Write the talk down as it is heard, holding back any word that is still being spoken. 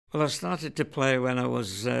Well, I started to play when I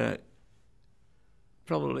was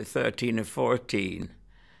probably 13 or 14,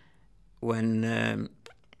 when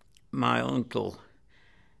my uncle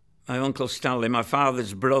Stanley, my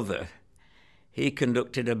father's brother, he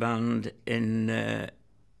conducted a band in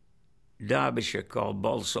Derbyshire called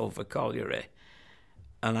Bolsover Colliery,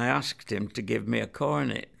 and I asked him to give me a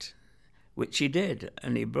cornet, which he did,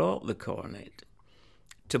 and he brought the cornet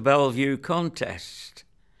to Bellevue contest.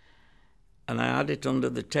 And I had it under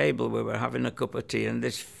the table. We were having a cup of tea, and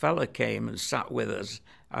this fella came and sat with us.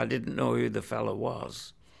 I didn't know who the fella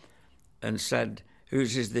was, and said,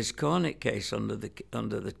 "Whose is this cornet case under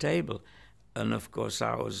the table?" And of course,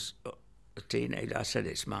 I was a teenager. I said,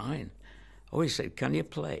 "It's mine." Oh, he said, "Can you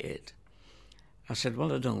play it?" I said,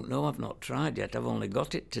 "Well, I don't know. I've not tried yet. I've only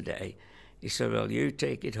got it today." He said, "Well, you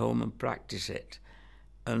take it home and practice it."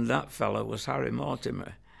 And that fellow was Harry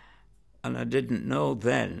Mortimer. And I didn't know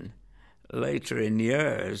then, later in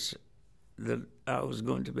years, that I was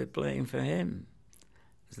going to be playing for him.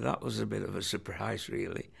 So that was a bit of a surprise,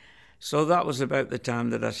 really. So that was about the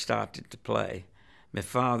time that I started to play. My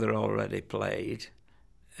father already played.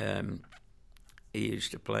 He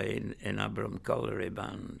used to play in Abram Colliery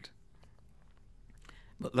Band.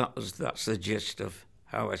 But that's the gist of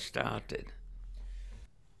how I started.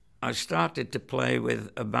 I started to play with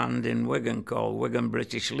a band in Wigan called Wigan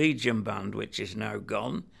British Legion Band, which is now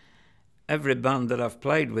gone. Every band that I've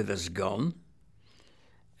played with has gone.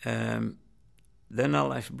 Then I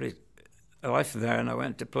left there and I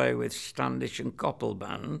went to play with Standish and Coppell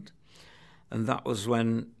Band, and that was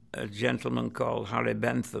when a gentleman called Harry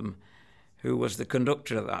Bentham, who was the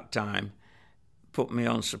conductor at that time, put me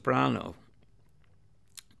on soprano,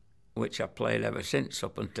 which I played ever since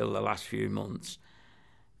up until the last few months.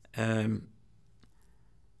 Then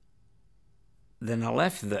I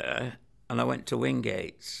left there and I went to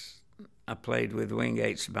Wingate's. I played with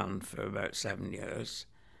Wingate's band for about 7 years.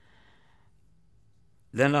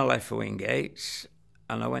 Then I left Wingate's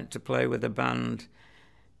and I went to play with a band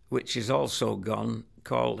which is also gone,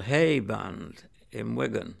 called Hay Band in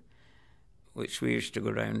Wigan, which we used to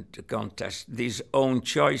go around to contests, these own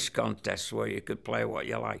choice contests where you could play what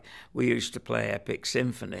you like. We used to play Epic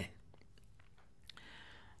Symphony.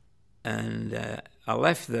 And I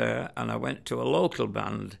left there and I went to a local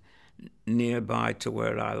band nearby to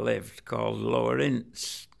where I lived called Lower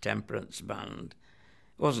Ince Temperance Band.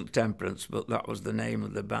 It wasn't Temperance, but that was the name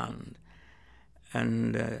of the band.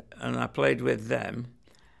 And I played with them.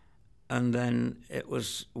 And then it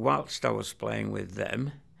was whilst I was playing with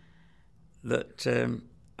them that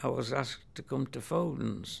I was asked to come to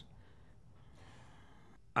Foden's.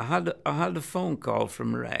 I had a phone call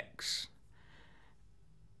from Rex,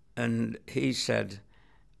 and he said,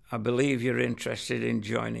 "I believe you're interested in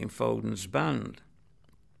joining Foden's band."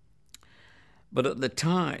 But at the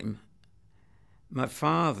time, my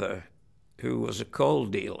father, who was a coal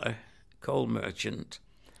dealer, coal merchant,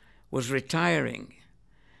 was retiring.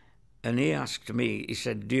 And he asked me, he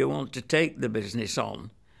said, "Do you want to take the business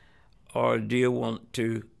on? Or do you want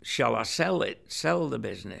to, shall I sell the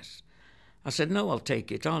business?" I said, "No, I'll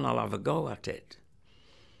take it on. I'll have a go at it."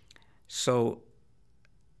 So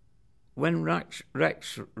when Rex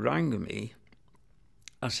rang me,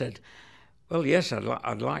 I said, "Well, yes,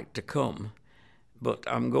 I'd like to come, but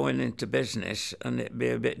I'm going into business and it'd be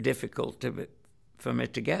a bit difficult for me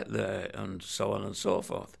to get there," and so on and so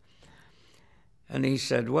forth. And he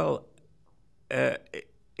said, "Well,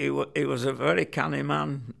 he was a very canny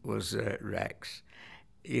man, was Rex.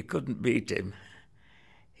 You couldn't beat him."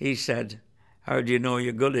 He said, "How do you know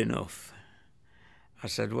you're good enough?" I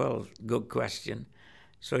said, "Well, good question."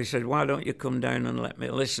 So he said, "Why don't you come down and let me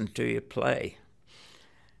listen to you play?"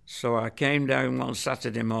 So I came down one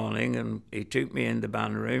Saturday morning and he took me in the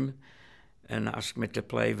band room and asked me to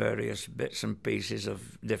play various bits and pieces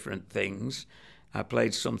of different things. I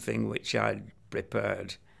played something which I'd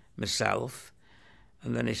prepared myself.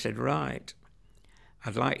 And then he said, "Right,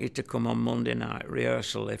 I'd like you to come on Monday night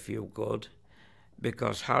rehearsal if you could,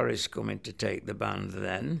 because Harry's coming to take the band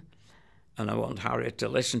then, and I want Harry to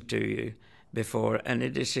listen to you before any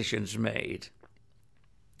decision's made."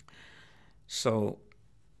 So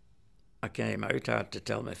I came out, I had to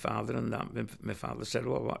tell my father, and that my father said,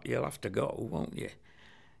 "Well, what, you'll have to go, won't you?"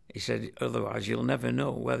 He said, "Otherwise you'll never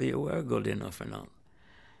know whether you were good enough or not."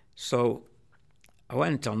 So I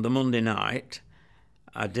went on the Monday night,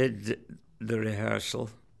 I did the rehearsal,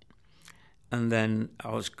 and then I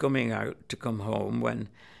was coming out to come home when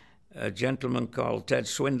a gentleman called Ted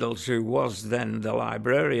Swindles, who was then the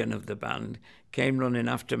librarian of the band, came running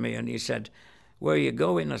after me and he said, "Where are you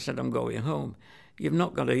going?" I said, "I'm going home." "You've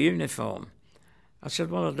not got a uniform." I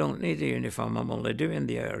said, well, I don't need a uniform, I'm only doing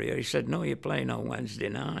the area. He said, no, you're playing on Wednesday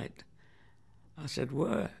night. I said,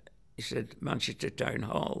 where? He said, Manchester Town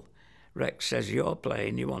Hall. Rex says, you're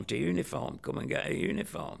playing, you want a uniform, come and get a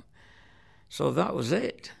uniform. So that was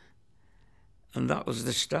it. And that was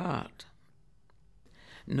the start.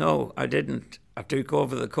 No, I didn't. I took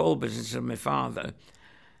over the coal business of my father.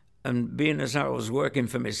 And being as I was working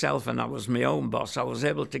for myself and I was my own boss, I was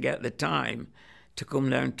able to get the time to come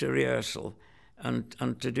down to rehearsal and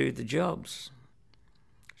to do the jobs.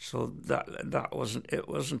 So it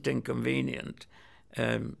wasn't inconvenient.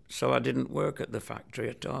 So I didn't work at the factory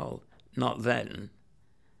at all, not then.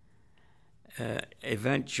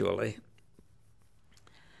 Eventually,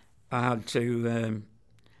 I had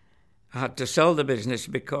to sell the business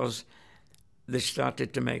because they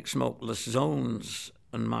started to make smokeless zones,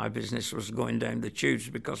 and my business was going down the tubes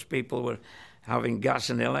because people were having gas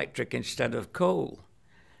and electric instead of coal.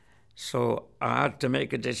 So I had to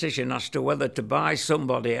make a decision as to whether to buy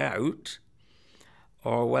somebody out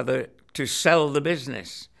or whether to sell the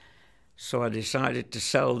business. So I decided to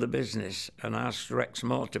sell the business and asked Rex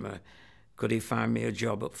Mortimer, could he find me a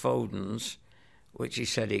job at Foden's, which he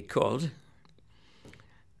said he could.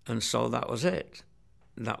 And so that was it.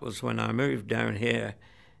 That was when I moved down here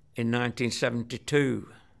in 1972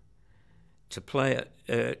 to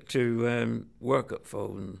work at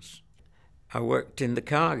Foden's. I worked in the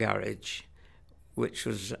car garage, which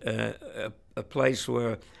was a place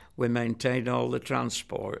where we maintained all the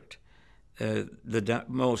transport,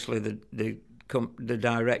 mostly the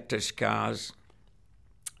directors' cars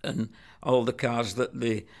and all the cars that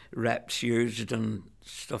the reps used and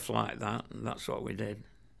stuff like that. And that's what we did.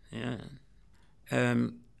 Yeah.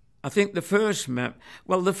 I think the first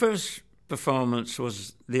performance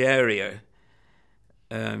was the area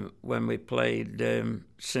when we played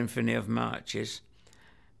Symphony of Marches.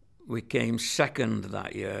 We came second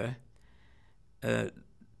that year.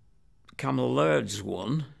 Camel Laird's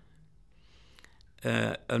won.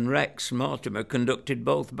 And Rex Mortimer conducted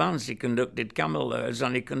both bands. He conducted Camel Laird's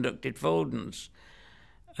and he conducted Foden's.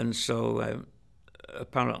 And so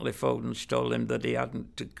apparently Foden's told him that he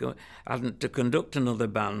hadn't to conduct another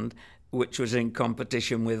band which was in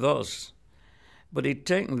competition with us. But he'd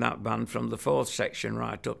taken that band from the fourth section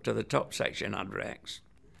right up to the top section, had Rex.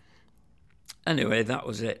 Anyway, that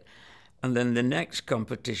was it. And then the next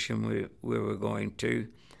competition we were going to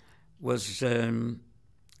was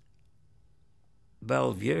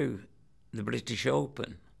Bellevue, the British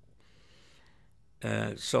Open.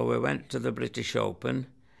 So we went to the British Open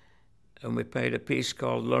and we played a piece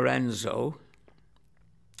called Lorenzo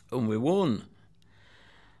and we won.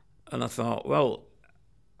 And I thought, well,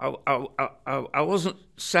 I wasn't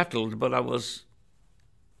settled, but I was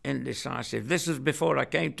indecisive. This was before I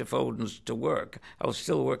came to Foden's to work. I was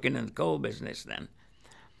still working in the coal business then.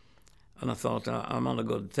 And I thought, I'm on a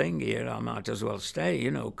good thing here. I might as well stay, you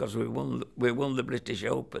know, because we won the British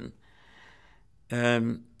Open,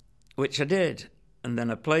 which I did. And then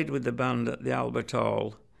I played with the band at the Albert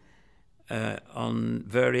Hall on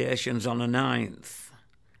Variations on a Ninth.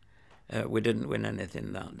 We didn't win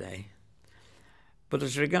anything that day. But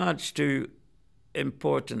as regards to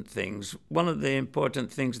important things, one of the important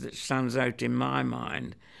things that stands out in my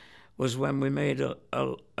mind was when we made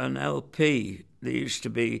an LP. There used to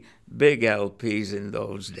be big LPs in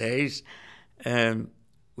those days.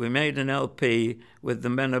 We made an LP with the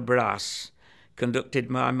Men of Brass, conducted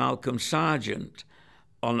by Malcolm Sargent,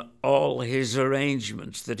 on all his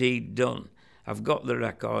arrangements that he'd done. I've got the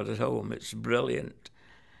record at home, it's brilliant.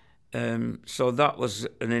 So that was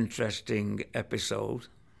an interesting episode.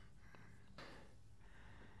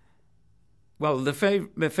 Well,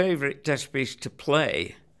 my favourite test piece to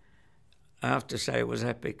play, I have to say, was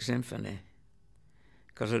Epic Symphony,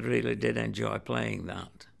 because I really did enjoy playing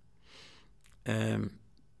that.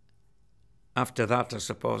 After that, I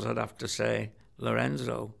suppose I'd have to say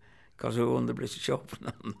Lorenzo, because we won the British Open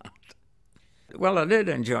on that. Well, I did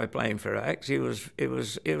enjoy playing for Rex. He was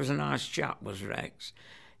a nice chap, was Rex.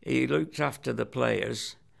 He looked after the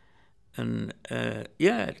players, and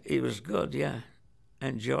yeah, he was good. Yeah,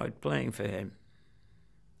 enjoyed playing for him.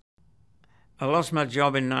 I lost my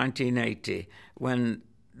job in 1980 when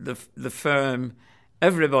the firm,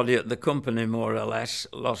 everybody at the company more or less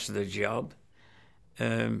lost their job.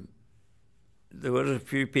 There were a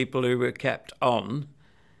few people who were kept on.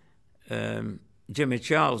 Jimmy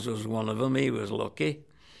Charles was one of them. He was lucky,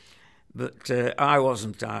 but I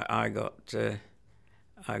wasn't. I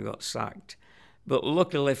got sacked. But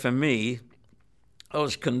luckily for me, I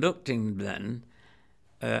was conducting then.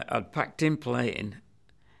 I'd packed in playing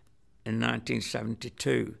in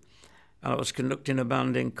 1972, and I was conducting a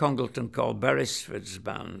band in Congleton called Beresford's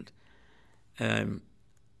Band. And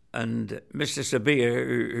Mr.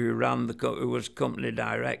 Sabir, who was company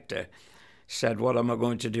director, said, "What am I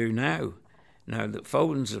going to do now that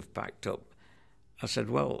Foden's have packed up?" I said,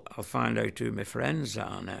 "Well, I'll find out who my friends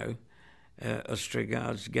are now, as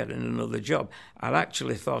regards getting another job." I'd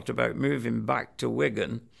actually thought about moving back to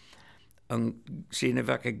Wigan and seeing if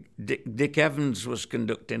I could. Dick Evans was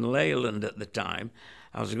conducting Leyland at the time.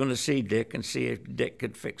 I was going to see Dick and see if Dick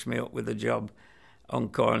could fix me up with a job on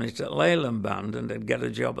cornet at Leyland Band, and I'd get a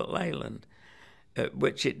job at Leyland,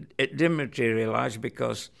 which it didn't materialise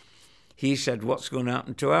because he said, "What's going to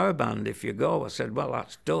happen to our band if you go?" I said, "Well,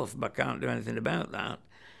 that's tough, but I can't do anything about that."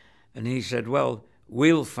 And he said, "Well,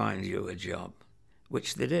 we'll find you a job,"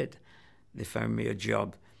 which they did. They found me a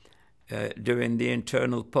job doing the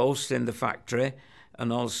internal post in the factory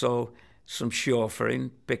and also some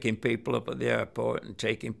chauffeuring, picking people up at the airport and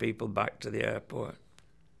taking people back to the airport.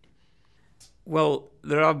 Well,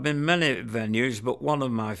 there have been many venues, but one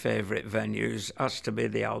of my favourite venues has to be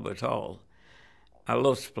the Albert Hall. I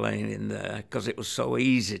loved playing in there because it was so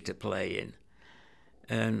easy to play in.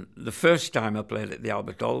 And the first time I played at the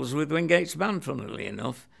Albert Hall was with Wingate's band, funnily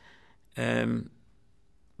enough, long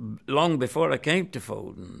before I came to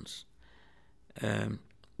Foden's,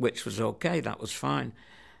 which was okay, that was fine.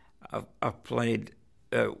 I've played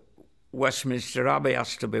Westminster Abbey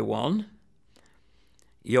has to be one,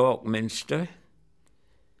 York Minster,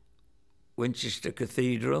 Winchester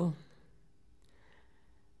Cathedral,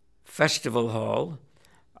 Festival Hall.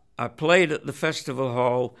 I played at the Festival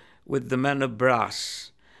Hall with the Men of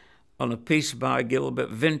Brass on a piece by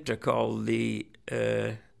Gilbert Vinter called I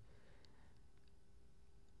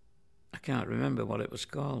can't remember what it was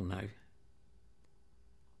called now.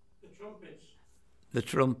 The Trumpets. The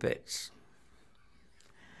Trumpets.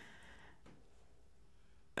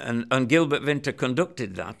 And Gilbert Vinter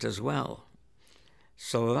conducted that as well.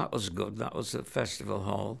 So that was good. That was at Festival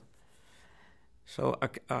Hall. So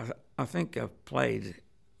I think I've played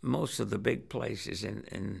most of the big places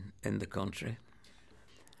in the country.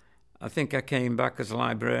 I think I came back as a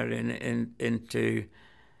librarian into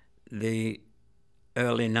the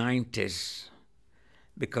early 90s,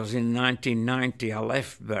 because in 1990 I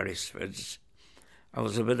left Beresford's. I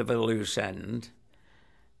was a bit of a loose end,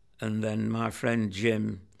 and then my friend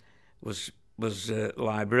Jim was a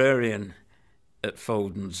librarian at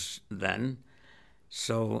Foden's then,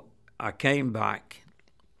 so I came back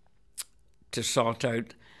to sort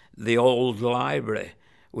out the old library,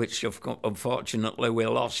 which unfortunately we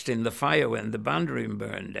lost in the fire when the band room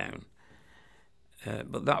burned down.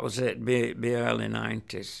 But that was it, be early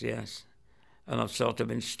 90s, yes. And I've sort of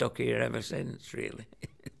been stuck here ever since, really.